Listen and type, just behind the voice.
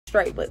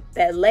straight. But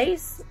that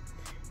lace,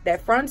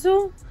 that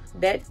frontal,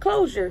 that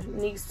closure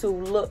needs to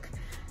look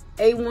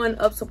A1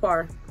 up to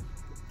par.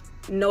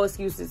 No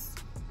excuses.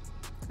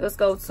 Let's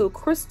go to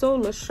Crystal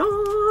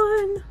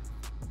LaShawn.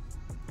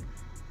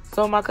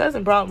 So my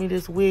cousin brought me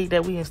this wig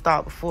that we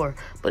installed before,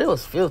 but it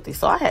was filthy,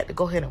 so I had to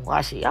go ahead and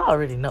wash it. Y'all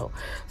already know.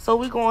 So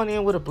we going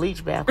in with a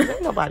bleach bath, because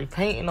ain't nobody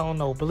painting on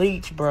no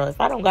bleach, bro.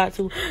 If I don't got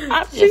to,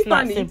 I'm just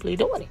not simply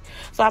doing it.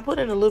 So I put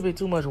in a little bit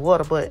too much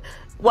water, but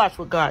watch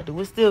what God do.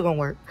 It's still gonna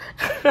work.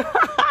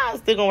 It's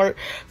still gonna work.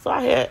 So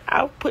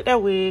I put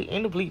that wig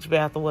in the bleach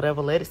bath or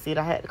whatever, let it sit.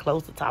 I had to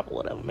close the top or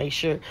whatever, make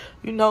sure,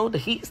 you know, the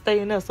heat stay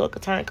in there so it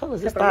could turn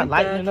colors. It start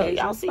lightening up.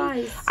 Y'all see?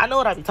 I know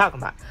what I be talking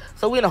about.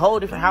 So we in a whole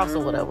different house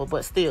or whatever,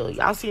 but still,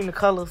 y'all seen the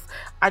colors.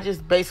 I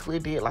just basically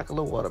did like a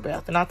little water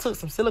bath, and I took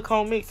some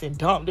silicone mix and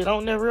dumped it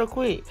on there real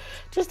quick,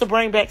 just to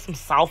bring back some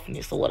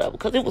softness or whatever,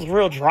 because it was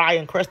real dry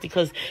and crusty,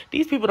 because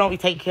these people don't be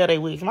taking care of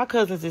their wigs. My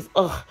cousins is,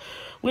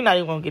 we're not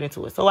even gonna get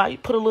into it. So I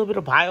put a little bit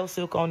of bio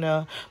silk on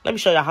there. Let me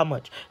show y'all how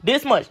much.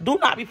 This much. Do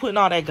not be putting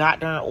all that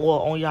goddamn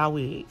oil on y'all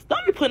wigs.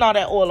 Don't be putting all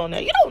that oil on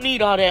there. You don't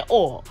need all that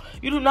oil.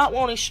 You do not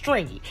want it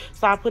stringy.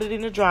 So I put it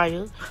in the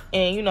dryer,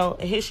 and you know,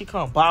 and here she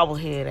come,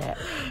 bobblehead at.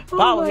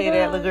 Bobblehead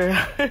at, little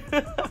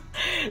girl.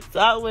 So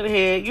I went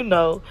ahead, you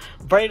know,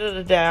 braided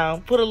it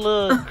down, put a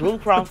little glue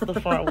across the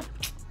front.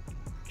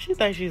 She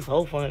thinks she's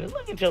so funny.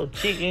 Look at your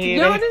chicken head.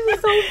 Yo, this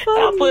is so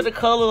funny. I put the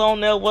colors on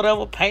there,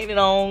 whatever, painted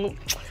on.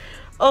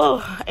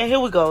 Oh, and here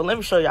we go. Let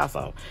me show y'all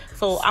something.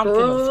 So I'm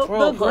gonna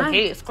scrub her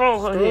head,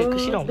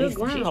 because she don't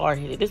listen. She hard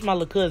headed. This is my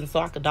little cousin, so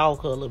I could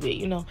dog her a little bit,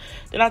 you know.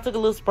 Then I took a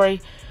little spray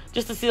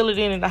just to seal it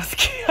in, and I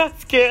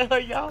scared her,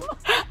 y'all.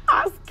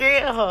 I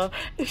scared her.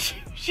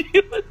 She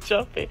was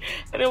jumping,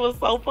 and it was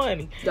so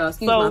funny. Y'all,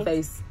 excuse my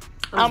face.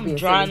 I'm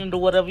drying it or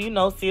whatever, you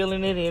know,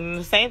 sealing it in. And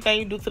the same thing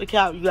you do to the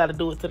scalp, you got to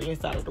do it to the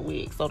inside of the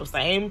wig. So the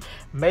same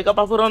makeup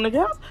I put on the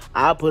scalp,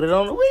 I put it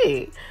on the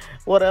wig.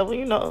 Whatever,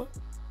 you know.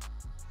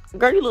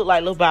 Girl, you look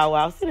like Lil Bow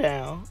Wow. Sit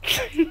down.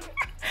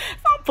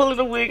 I'm pulling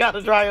the wig out the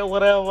dryer or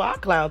whatever. I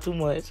clown too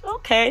much.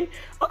 Okay,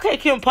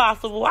 Kim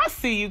Possible. I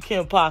see you,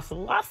 Kim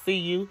Possible. I see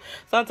you.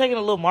 So I'm taking a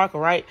little marker,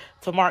 right,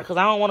 to mark, because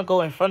I don't want to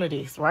go in front of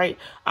this, right?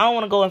 I don't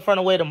want to go in front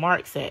of where the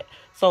mark's at.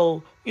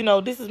 So, you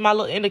know, this is my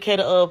little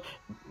indicator of,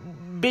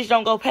 bitch,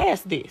 don't go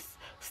past this.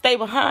 Stay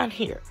behind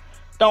here.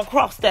 Don't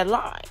cross that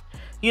line,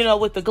 you know,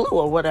 with the glue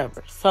or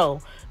whatever.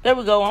 So there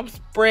we go. I'm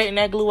spreading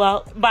that glue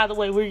out. By the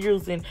way, we're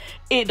using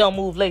It Don't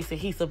Move Lace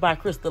Adhesive by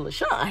Crystal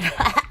LaShawn.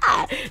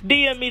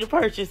 DM me to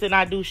purchase, and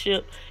I do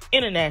ship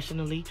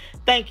internationally.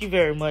 Thank you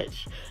very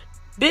much.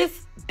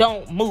 This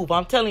don't move.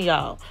 I'm telling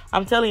y'all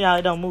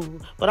it don't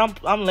move. But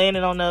I'm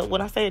landing on the,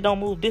 when I say it don't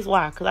move, this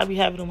why, because I be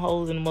having them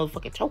holes in the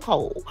motherfucking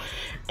chokehold.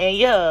 And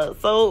yeah,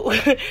 so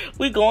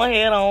we going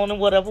head on and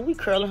whatever. We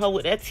curling her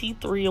with that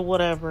T3 or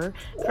whatever.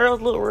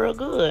 Curls look real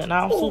good. And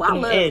I'm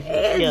swooping them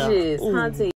edges. Yeah.